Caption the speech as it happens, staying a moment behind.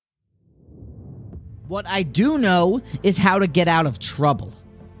What I do know is how to get out of trouble.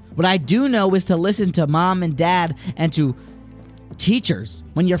 What I do know is to listen to mom and dad and to teachers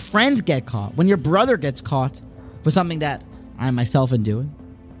when your friends get caught, when your brother gets caught with something that I myself am doing.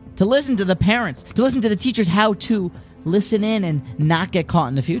 To listen to the parents, to listen to the teachers how to listen in and not get caught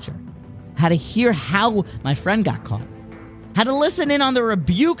in the future. How to hear how my friend got caught. How to listen in on the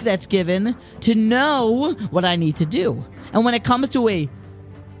rebuke that's given to know what I need to do. And when it comes to a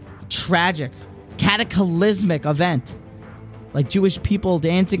tragic, cataclysmic event, like Jewish people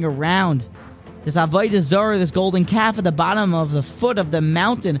dancing around this Avodah Zarah, this golden calf at the bottom of the foot of the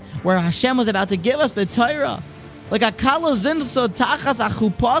mountain where Hashem was about to give us the Torah, like a kala zinso tachas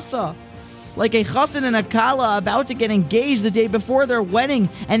achupasa, like a chassan and a kala about to get engaged the day before their wedding,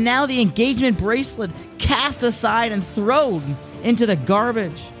 and now the engagement bracelet cast aside and thrown into the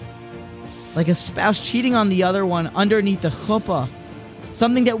garbage, like a spouse cheating on the other one underneath the chuppah.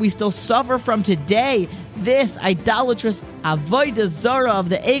 Something that we still suffer from today, this idolatrous avodah zarah of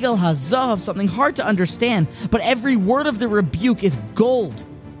the Egel Hazav, something hard to understand, but every word of the rebuke is gold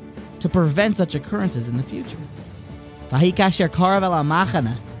to prevent such occurrences in the future. It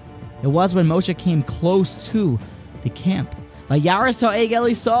was when Moshe came close to the camp. Vayaris ha'egel,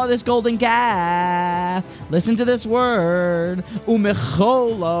 he saw this golden calf. Listen to this word.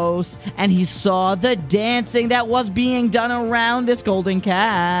 Umecholos. And he saw the dancing that was being done around this golden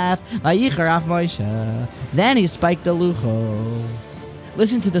calf. Vayichar af Moshe. Then he spiked the luchos.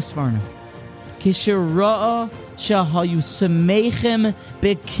 Listen to this Sfarna. Kishira'a shahayu semechim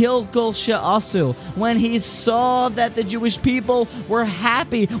bekilkol she'asu. When he saw that the Jewish people were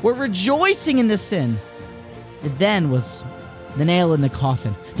happy, were rejoicing in the sin. It then was the nail in the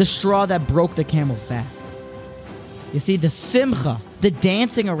coffin, the straw that broke the camel's back. You see, the simcha, the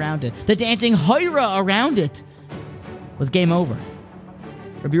dancing around it, the dancing hoira around it, was game over.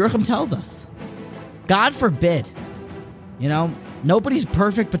 Rabbi Yerucham tells us, God forbid, nobody's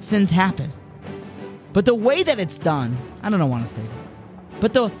perfect, but sins happen. But the way that it's done, I don't want to say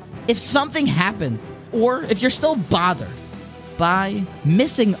that. But if something happens, or if you're still bothered by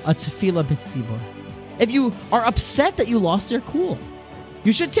missing a tefillah b'tzibur, if you are upset that you lost your cool,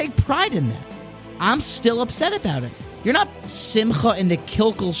 you should take pride in that. I'm still upset about it. You're not simcha in the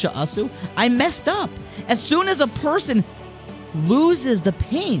kilkul she'asu. I messed up. As soon as a person loses the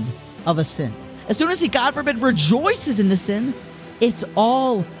pain of a sin, as soon as he, God forbid, rejoices in the sin, it's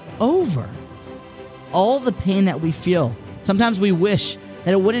all over. All the pain that we feel, sometimes we wish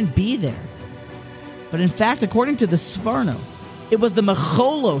that it wouldn't be there. But in fact, according to the Sfarno, it was the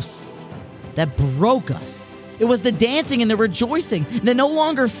mecholos that broke us. It was the dancing and the rejoicing, the no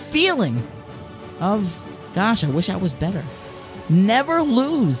longer feeling of, gosh, I wish I was better. Never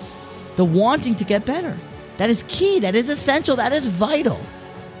lose the wanting to get better. That is key. That is essential. That is vital.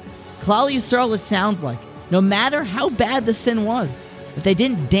 Klal Yisrael, it sounds like, no matter how bad the sin was, if they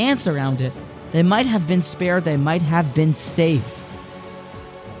didn't dance around it, they might have been spared. They might have been saved.